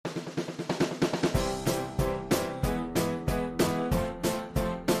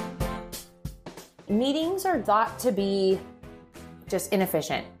meetings are thought to be just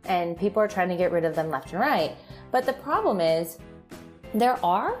inefficient and people are trying to get rid of them left and right. But the problem is there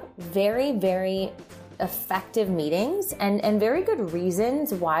are very, very effective meetings and very good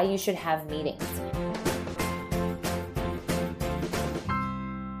reasons why you should have meetings.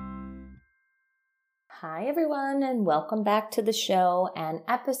 Hi everyone, and welcome back to the show and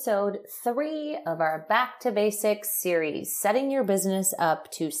episode 3 of our Back to Basics series, setting your business up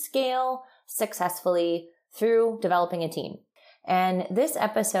to scale successfully through developing a team. And this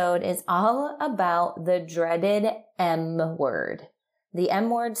episode is all about the dreaded M word. The M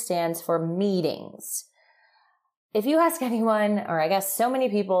word stands for meetings. If you ask anyone, or I guess so many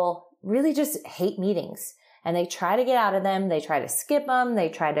people really just hate meetings. And they try to get out of them. They try to skip them. They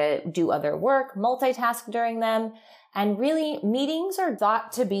try to do other work, multitask during them. And really, meetings are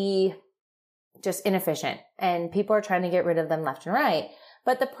thought to be just inefficient. And people are trying to get rid of them left and right.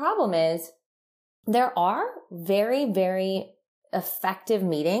 But the problem is there are very, very effective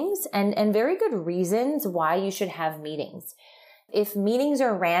meetings and very good reasons why you should have meetings. If meetings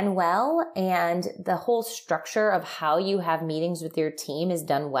are ran well and the whole structure of how you have meetings with your team is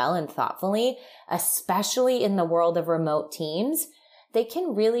done well and thoughtfully, especially in the world of remote teams, they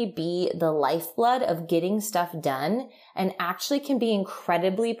can really be the lifeblood of getting stuff done and actually can be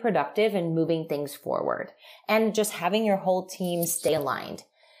incredibly productive in moving things forward and just having your whole team stay aligned.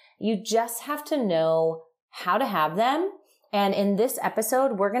 You just have to know how to have them. And in this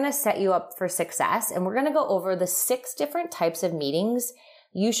episode, we're going to set you up for success, and we're going to go over the 6 different types of meetings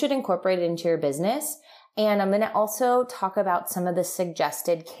you should incorporate into your business. And I'm going to also talk about some of the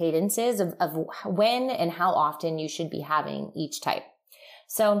suggested cadences of when and how often you should be having each type.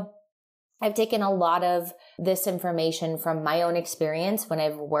 So I've taken a lot of this information from my own experience when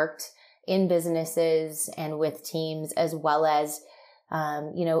I've worked in businesses and with teams, as well as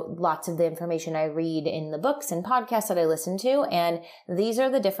lots of the information I read in the books and podcasts that I listen to. And these are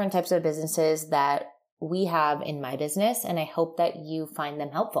the different types of businesses that we have in my business. And I hope that you find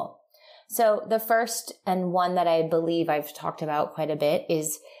them helpful. So the first and one that I believe I've talked about quite a bit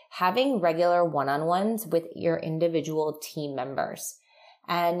is having regular one-on-ones with your individual team members.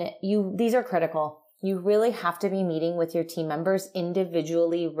 And these are critical. You really have to be meeting with your team members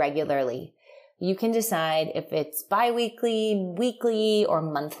individually, regularly. You can decide if it's bi-weekly, weekly, or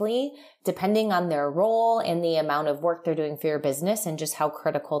monthly, depending on their role and the amount of work they're doing for your business and just how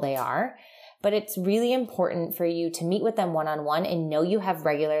critical they are. But it's really important for you to meet with them one-on-one and know you have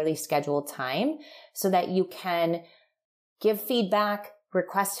regularly scheduled time so that you can give feedback,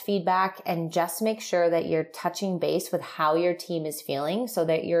 request feedback, and just make sure that you're touching base with how your team is feeling so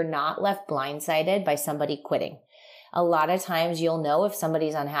that you're not left blindsided by somebody quitting. A lot of times you'll know if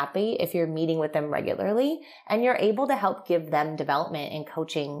somebody's unhappy if you're meeting with them regularly and you're able to help give them development and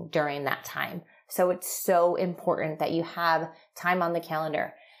coaching during that time. So it's so important that you have time on the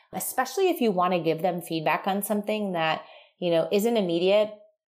calendar, especially if you want to give them feedback on something that, isn't immediate,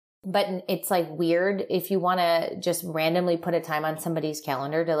 but it's like weird. If you want to just randomly put a time on somebody's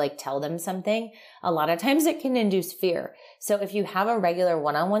calendar to tell them something, a lot of times it can induce fear. So if you have a regular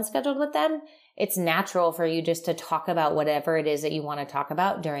one-on-one scheduled with them, it's natural for you just to talk about whatever it is that you want to talk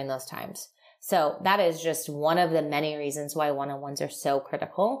about during those times. So that is just one of the many reasons why one-on-ones are so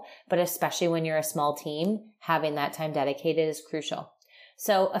critical, but especially when you're a small team, having that time dedicated is crucial.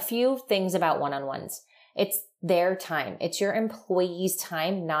 So a few things about one-on-ones. It's their time. It's your employee's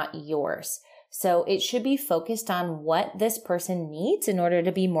time, not yours. So it should be focused on what this person needs in order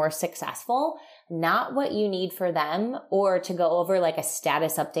to be more successful, not what you need for them or to go over a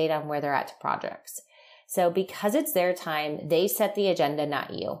status update on where they're at to projects. So because it's their time, they set the agenda,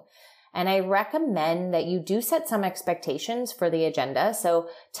 not you. And I recommend that you do set some expectations for the agenda. So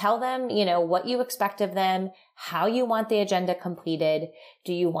tell them, what you expect of them, how you want the agenda completed.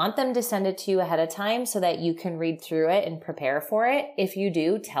 Do you want them to send it to you ahead of time so that you can read through it and prepare for it? If you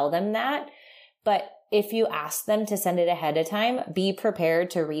do, tell them that. But if you ask them to send it ahead of time, be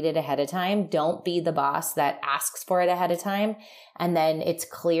prepared to read it ahead of time. Don't be the boss that asks for it ahead of time. And then it's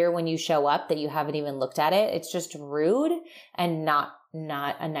clear when you show up that you haven't even looked at it. It's just rude and not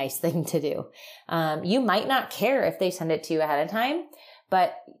a nice thing to do. You might not care if they send it to you ahead of time,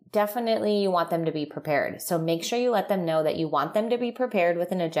 but definitely you want them to be prepared. So make sure you let them know that you want them to be prepared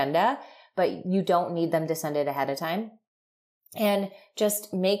with an agenda, but you don't need them to send it ahead of time. And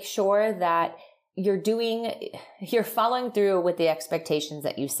just make sure that you're following through with the expectations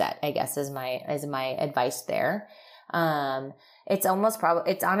that you set, I guess is my advice there. It's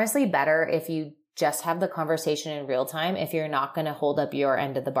honestly better if you just have the conversation in real time if you're not going to hold up your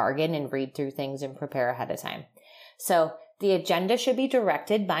end of the bargain and read through things and prepare ahead of time. So the agenda should be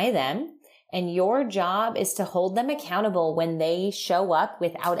directed by them. And your job is to hold them accountable when they show up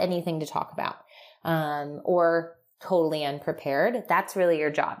without anything to talk about, or totally unprepared. That's really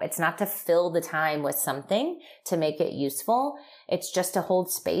your job. It's not to fill the time with something to make it useful. It's just to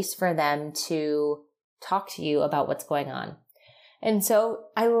hold space for them to talk to you about what's going on. And so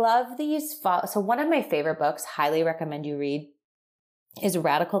I love these. So one of my favorite books, highly recommend you read, is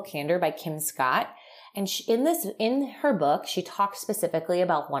Radical Candor by Kim Scott. And in her book, she talks specifically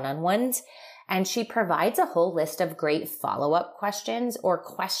about one-on-ones, and she provides a whole list of great follow-up questions or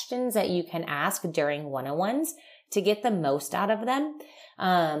questions that you can ask during one-on-ones to get the most out of them.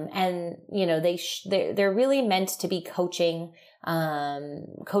 And you know, they're really meant to be coaching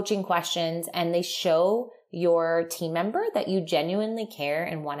questions, and they show your team member that you genuinely care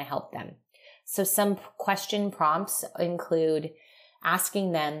and want to help them. So some question prompts include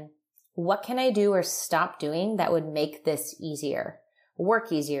asking them, what can I do or stop doing that would make this easier?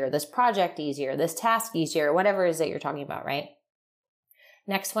 Work easier, this project easier, this task easier, whatever it is that you're talking about, right?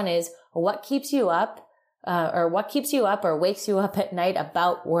 Next one is, what keeps you up or wakes you up at night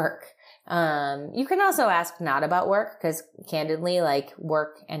about work? You can also ask not about work, because candidly, like,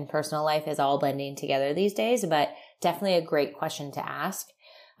 work and personal life is all blending together these days, but definitely a great question to ask.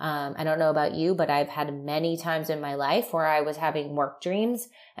 I don't know about you, but I've had many times in my life where I was having work dreams.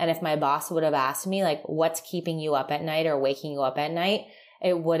 And if my boss would have asked me, like, what's keeping you up at night or waking you up at night,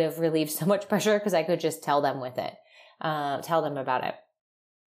 it would have relieved so much pressure, because I could just tell them about it.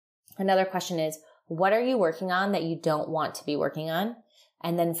 Another question is, what are you working on that you don't want to be working on?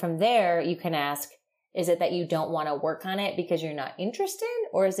 And then from there, you can ask, is it that you don't want to work on it because you're not interested,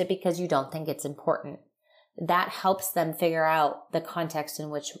 or is it because you don't think it's important? That helps them figure out the context in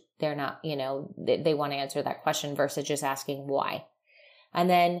which they're not, they want to answer that question versus just asking why. And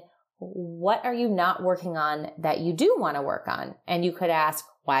then, what are you not working on that you do want to work on? And you could ask,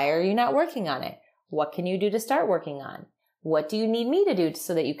 why are you not working on it? What can you do to start working on? What do you need me to do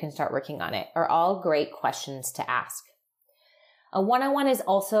so that you can start working on it? Are all great questions to ask. A one-on-one is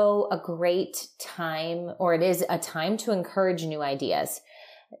also a great time, or it is a time to encourage new ideas.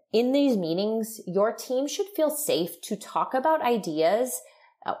 In these meetings, your team should feel safe to talk about ideas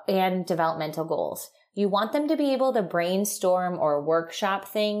and developmental goals. You want them to be able to brainstorm or workshop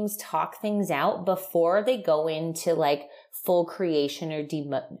things, talk things out before they go into like full creation or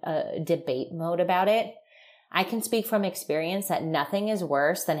debate mode about it. I can speak from experience that nothing is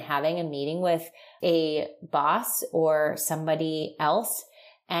worse than having a meeting with a boss or somebody else,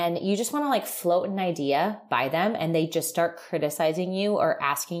 and you just want to like float an idea by them, and they just start criticizing you or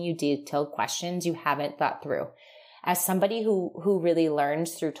asking you detailed questions you haven't thought through. As somebody who really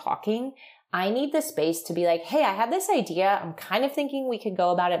learns through talking, I need the space to be like, hey, I have this idea. I'm kind of thinking we could go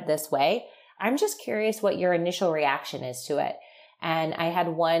about it this way. I'm just curious what your initial reaction is to it. And I had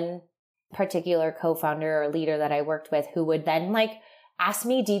one particular co-founder or leader that I worked with who would then like ask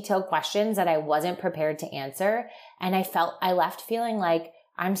me detailed questions that I wasn't prepared to answer. And I left feeling like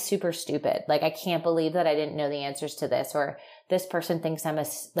I'm super stupid. Like, I can't believe that I didn't know the answers to this, or this person thinks I'm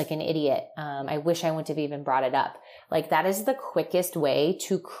an idiot. I wish I wouldn't have even brought it up. Like, that is the quickest way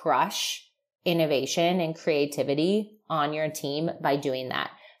to crush innovation and creativity on your team, by doing that.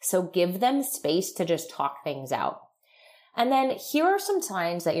 So give them space to just talk things out. And then here are some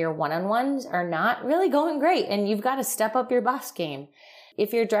signs that your one-on-ones are not really going great, and you've got to step up your boss game.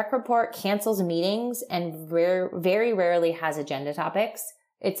 If your direct report cancels meetings and very rarely has agenda topics,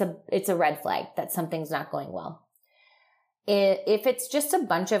 it's a red flag that something's not going well. If it's just a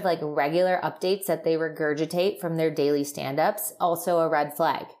bunch of like regular updates that they regurgitate from their daily stand-ups, also a red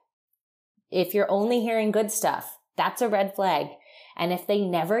flag. If you're only hearing good stuff, that's a red flag. And if they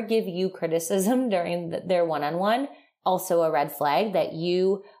never give you criticism during their one-on-one, also a red flag that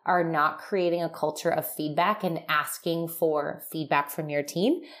you are not creating a culture of feedback and asking for feedback from your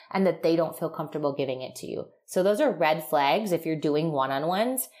team, and that they don't feel comfortable giving it to you. So those are red flags. If you're doing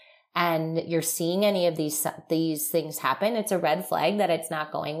one-on-ones and you're seeing any of these things happen, it's a red flag that it's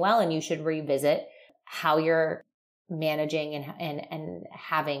not going well, and you should revisit how you're managing and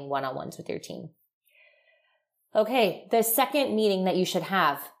having one-on-ones with your team. Okay, the second meeting that you should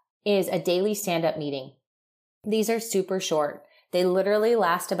have is a daily stand-up meeting. These are super short. They literally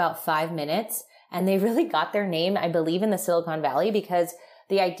last about 5 minutes, and they really got their name, I believe, in the Silicon Valley because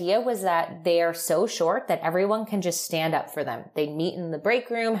the idea was that they are so short that everyone can just stand up for them. They'd meet in the break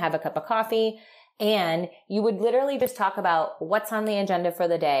room, have a cup of coffee, and you would literally just talk about what's on the agenda for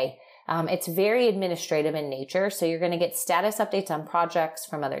the day. It's very administrative in nature, so you're going to get status updates on projects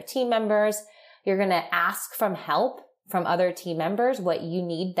from other team members. You're going to ask from help from other team members what you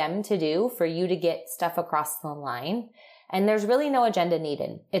need them to do for you to get stuff across the line. And there's really no agenda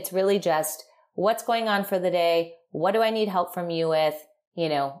needed. It's really just what's going on for the day. What do I need help from you with?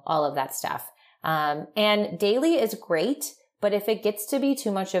 All of that stuff. And daily is great, but if it gets to be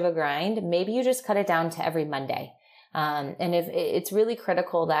too much of a grind, maybe you just cut it down to every Monday. And if it's really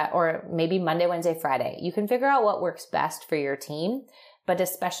critical that, or maybe Monday, Wednesday, Friday, you can figure out what works best for your team. But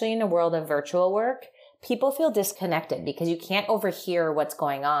especially in a world of virtual work, people feel disconnected because you can't overhear what's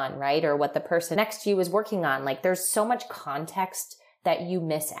going on, right? Or what the person next to you is working on. Like there's so much context that you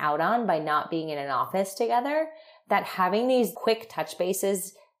miss out on by not being in an office together, that having these quick touch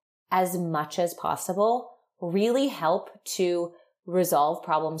bases as much as possible really help to resolve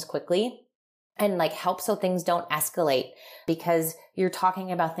problems quickly and help so things don't escalate because you're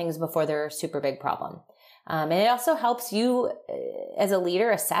talking about things before they're a super big problem. And it also helps you as a leader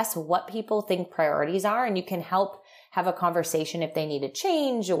assess what people think priorities are, and you can help have a conversation if they need a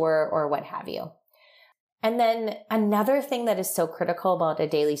change or what have you. And then another thing that is so critical about a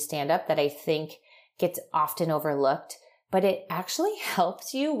daily stand-up that I think gets often overlooked, but it actually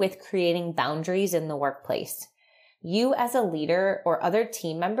helps you with creating boundaries in the workplace. You as a leader or other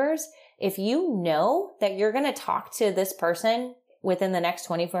team members, if you know that you're going to talk to this person within the next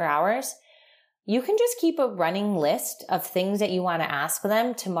 24 hours, you can just keep a running list of things that you want to ask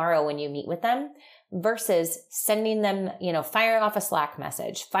them tomorrow when you meet with them versus sending them, firing off a Slack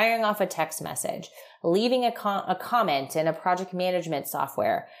message, firing off a text message, leaving a comment in a project management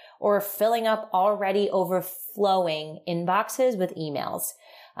software, or filling up already overflowing inboxes with emails.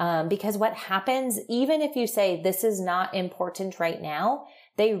 Because what happens, even if you say this is not important right now,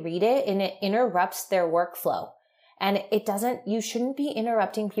 they read it and it interrupts their workflow. And you shouldn't be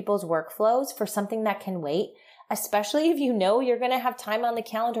interrupting people's workflows for something that can wait, especially if you know you're going to have time on the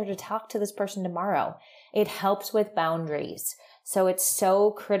calendar to talk to this person tomorrow. It helps with boundaries. So it's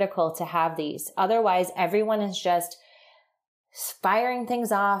so critical to have these. Otherwise, everyone is just firing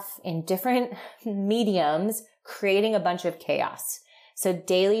things off in different mediums, creating a bunch of chaos. So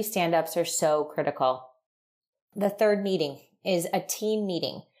daily stand-ups are so critical. The third meeting is a team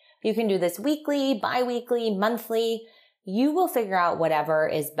meeting. You can do this weekly, bi-weekly, monthly. You will figure out whatever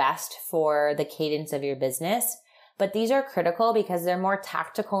is best for the cadence of your business. But these are critical because they're more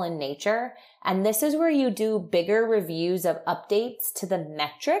tactical in nature. And this is where you do bigger reviews of updates to the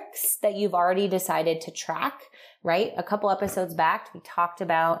metrics that you've already decided to track, right? A couple episodes back, we talked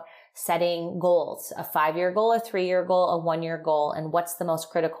about setting goals, a 5-year goal, a 3-year goal, a 1-year goal, and what's the most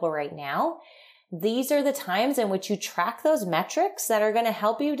critical right now. These are the times in which you track those metrics that are going to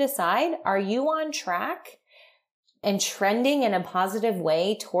help you decide, are you on track and trending in a positive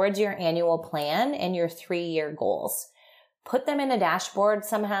way towards your annual plan and your 3-year goals? Put them in a dashboard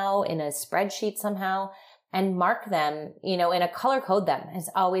somehow, in a spreadsheet somehow, and mark them, in a color code them. It's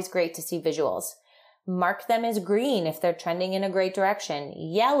always great to see visuals. Mark them as green if they're trending in a great direction.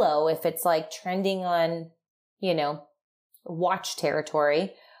 Yellow if it's trending on, watch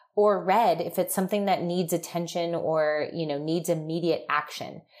territory. Or red if it's something that needs attention or, needs immediate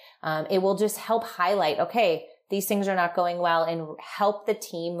action. It will just help highlight, okay, these things are not going well, and help the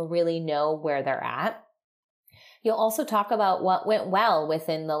team really know where they're at. You'll also talk about what went well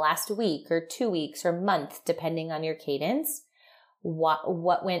within the last week or 2 weeks or month, depending on your cadence. What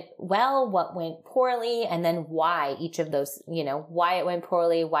went well, what went poorly, and then why each of those, why it went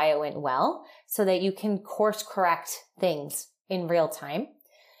poorly, why it went well, so that you can course correct things in real time.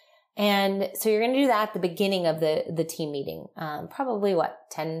 And so you're going to do that at the beginning of the team meeting, probably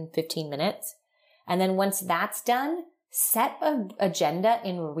 10, 15 minutes. And then once that's done, set an agenda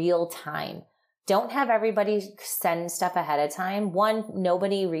in real time. Don't have everybody send stuff ahead of time. 1,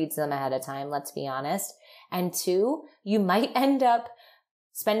 nobody reads them ahead of time, let's be honest. And 2, you might end up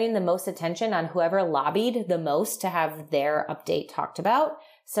spending the most attention on whoever lobbied the most to have their update talked about.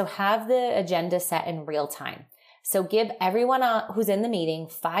 So have the agenda set in real time. So give everyone who's in the meeting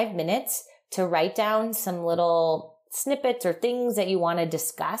 5 minutes to write down some little snippets or things that you want to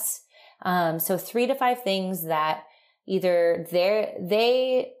discuss. So 3 to 5 things that either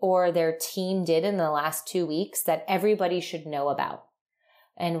they or their team did in the last 2 weeks that everybody should know about.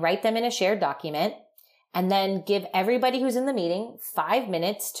 And write them in a shared document. And then give everybody who's in the meeting 5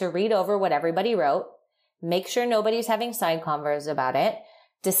 minutes to read over what everybody wrote. Make sure nobody's having side convos about it.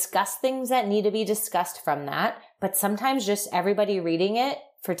 Discuss things that need to be discussed from that. But sometimes just everybody reading it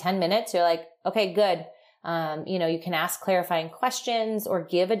for 10 minutes, you're like, okay, good. You can ask clarifying questions or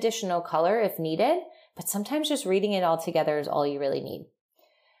give additional color if needed. But sometimes just reading it all together is all you really need.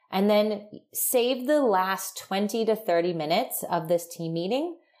 And then save the last 20 to 30 minutes of this team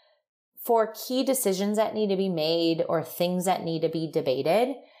meeting for key decisions that need to be made or things that need to be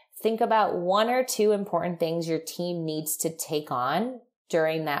debated. think about 1 or 2 important things your team needs to take on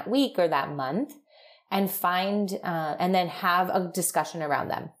during that week or that month, and and then have a discussion around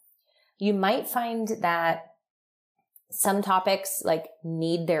them. You might find that some topics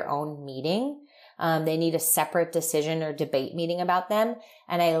need their own meeting. They need a separate decision or debate meeting about them.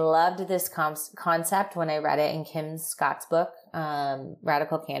 And I loved this concept when I read it in Kim Scott's book,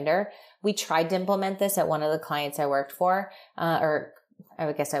 Radical Candor. We tried to implement this at one of the clients I worked for, or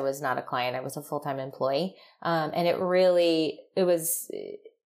I guess I was not a client. I was a full-time employee. And it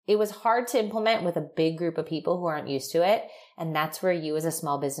was hard to implement with a big group of people who aren't used to it. And that's where you as a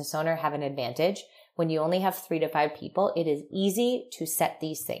small business owner have an advantage. When you only have 3 to 5 people, it is easy to set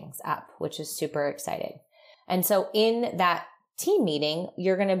these things up, which is super exciting. And so in that team meeting,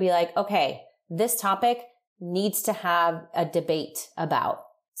 you're going to be like, okay, this topic needs to have a debate about.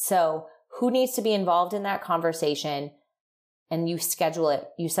 So who needs to be involved in that conversation? And you schedule it.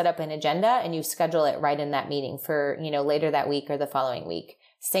 You set up an agenda and you schedule it right in that meeting for, later that week or the following week.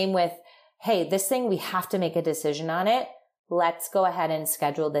 Same with, hey, this thing, we have to make a decision on it. Let's go ahead and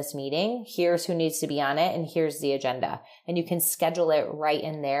schedule this meeting. Here's who needs to be on it, and here's the agenda. And you can schedule it right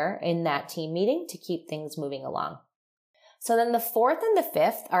in there in that team meeting to keep things moving along. So then the 4th and the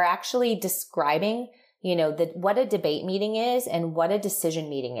 5th are actually describing, what a debate meeting is and what a decision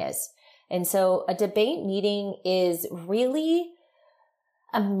meeting is. And so a debate meeting is really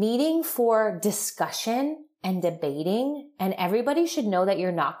a meeting for discussion and debating, and everybody should know that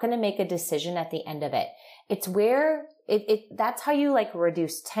you're not going to make a decision at the end of it. It's where that's how you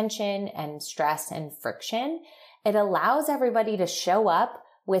reduce tension and stress and friction. It allows everybody to show up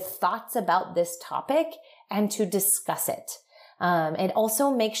with thoughts about this topic and to discuss it. It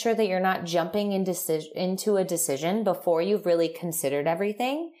also makes sure that you're not jumping into a decision before you've really considered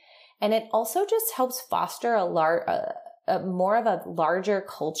everything. And it also just helps foster more of a larger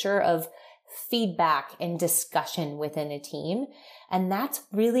culture of feedback and discussion within a team. And that's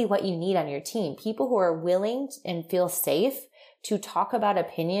really what you need on your team. People who are willing and feel safe to talk about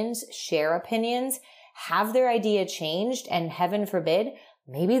opinions, share opinions, have their idea changed, and heaven forbid,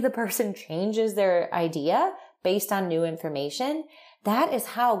 maybe the person changes their idea based on new information. That is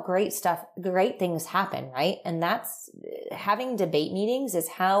how great things happen, right? And that's having debate meetings is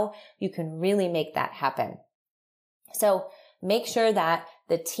how you can really make that happen. So make sure that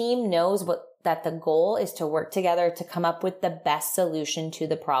the team knows that the goal is to work together to come up with the best solution to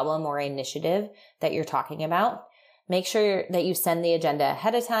the problem or initiative that you're talking about. Make sure that you send the agenda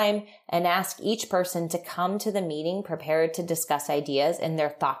ahead of time and ask each person to come to the meeting prepared to discuss ideas and their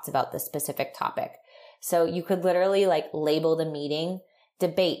thoughts about the specific topic. So you could literally label the meeting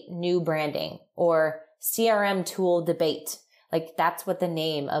debate new branding or CRM tool debate. That's what the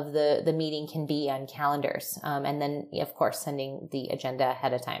name of the meeting can be on calendars. And then of course, sending the agenda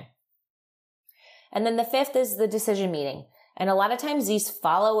ahead of time. And then the 5th is the decision meeting. And a lot of times these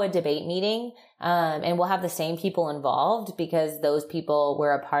follow a debate meeting, and we'll have the same people involved because those people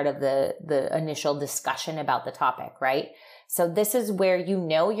were a part of the initial discussion about the topic, right? So this is where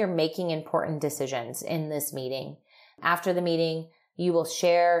you're making important decisions in this meeting. After the meeting, you will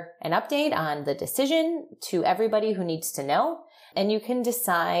share an update on the decision to everybody who needs to know. And you can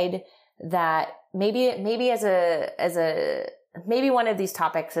decide that maybe one of these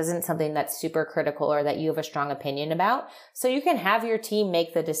topics isn't something that's super critical or that you have a strong opinion about. So you can have your team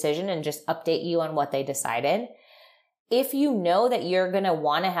make the decision and just update you on what they decided. If you know that you're going to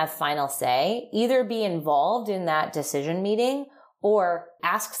want to have final say, either be involved in that decision meeting or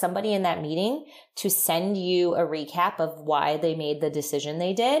ask somebody in that meeting to send you a recap of why they made the decision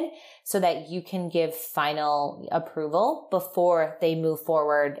they did so that you can give final approval before they move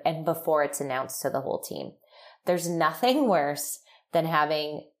forward and before it's announced to the whole team. There's nothing worse than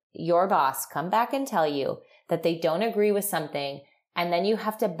having your boss come back and tell you that they don't agree with something, and then you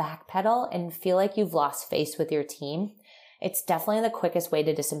have to backpedal and feel like you've lost face with your team. It's definitely the quickest way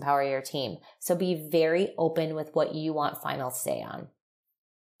to disempower your team. So be very open with what you want final say on.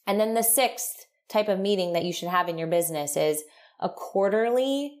 And then the 6th type of meeting that you should have in your business is a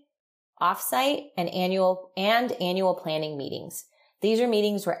quarterly offsite and annual planning meetings. These are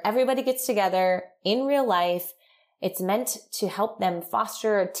meetings where everybody gets together in real life. It's meant to help them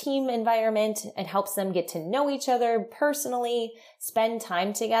foster a team environment. It helps them get to know each other personally, spend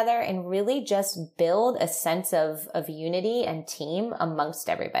time together, and really just build a sense of unity and team amongst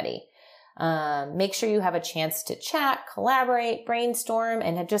everybody. Make sure you have a chance to chat, collaborate, brainstorm,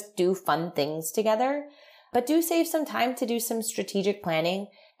 and just do fun things together. But do save some time to do some strategic planning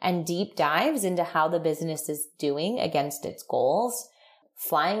and deep dives into how the business is doing against its goals.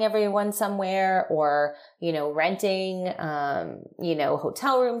 flying everyone somewhere or, renting,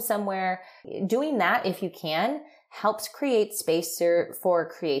 hotel room somewhere. Doing that, if you can, helps create space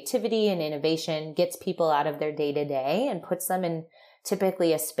for creativity and innovation, gets people out of their day to day and puts them in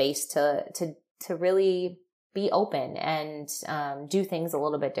typically a space to really be open and do things a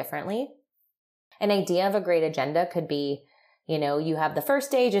little bit differently. An idea of a great agenda could be, you have the first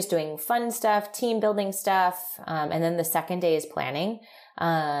day just doing fun stuff, team building stuff, and then the second day is planning,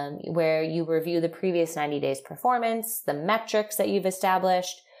 where you review the previous 90 days performance, the metrics that you've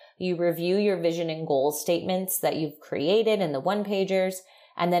established, you review your vision and goal statements that you've created in the one-pagers,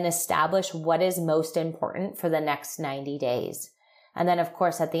 and then establish what is most important for the next 90 days. And then, of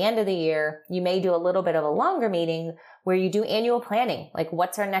course, at the end of the year, you may do a little bit of a longer meeting where you do annual planning. Like,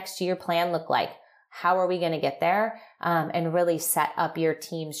 what's our next year plan look like? How are we going to get there? And really set up your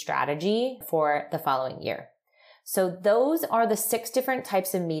team strategy for the following year. So those are the 6 different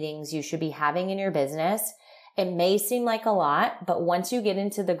types of meetings you should be having in your business. It may seem like a lot, but once you get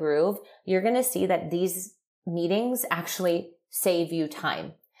into the groove, you're going to see that these meetings actually save you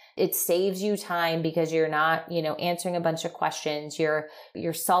time. It saves you time because you're not, answering a bunch of questions. You're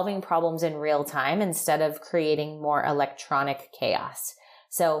solving problems in real time instead of creating more electronic chaos.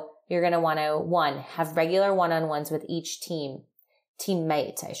 So you're going to want to, 1, have regular one-on-ones with each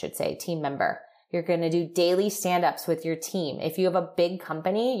teammate, team member. You're going to do daily stand-ups with your team. If you have a big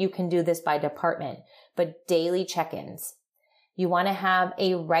company, you can do this by department, but daily check-ins. You want to have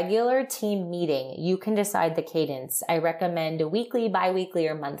a regular team meeting. You can decide the cadence. I recommend a weekly, bi-weekly,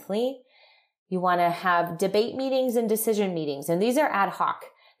 or monthly. You want to have debate meetings and decision meetings, and these are ad hoc.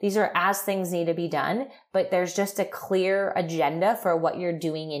 These are as things need to be done, but there's just a clear agenda for what you're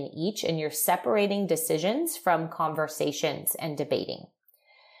doing in each, and you're separating decisions from conversations and debating.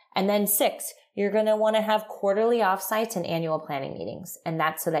 And then 6, you're going to want to have quarterly offsites and annual planning meetings, and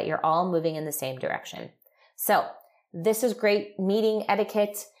that's so that you're all moving in the same direction. So this is great meeting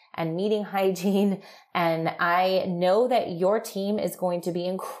etiquette and meeting hygiene, and I know that your team is going to be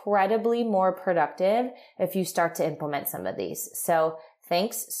incredibly more productive if you start to implement some of these. So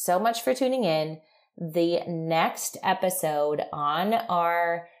thanks so much for tuning in. The next episode on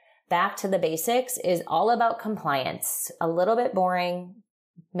our Back to the Basics is all about compliance. A little bit boring,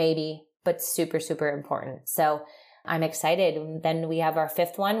 maybe, but super, super important. So I'm excited. Then we have our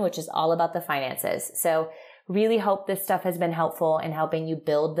 5th one, which is all about the finances. So really hope this stuff has been helpful in helping you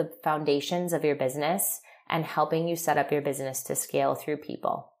build the foundations of your business and helping you set up your business to scale through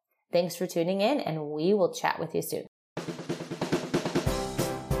people. Thanks for tuning in, and we will chat with you soon.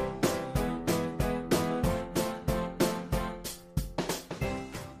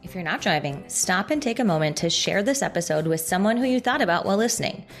 If you're not driving, stop and take a moment to share this episode with someone who you thought about while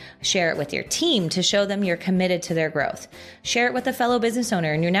listening. Share it with your team to show them you're committed to their growth. Share it with a fellow business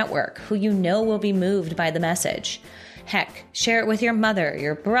owner in your network who you know will be moved by the message. Heck, share it with your mother,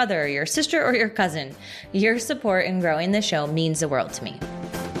 your brother, your sister, or your cousin. Your support in growing the show means the world to me.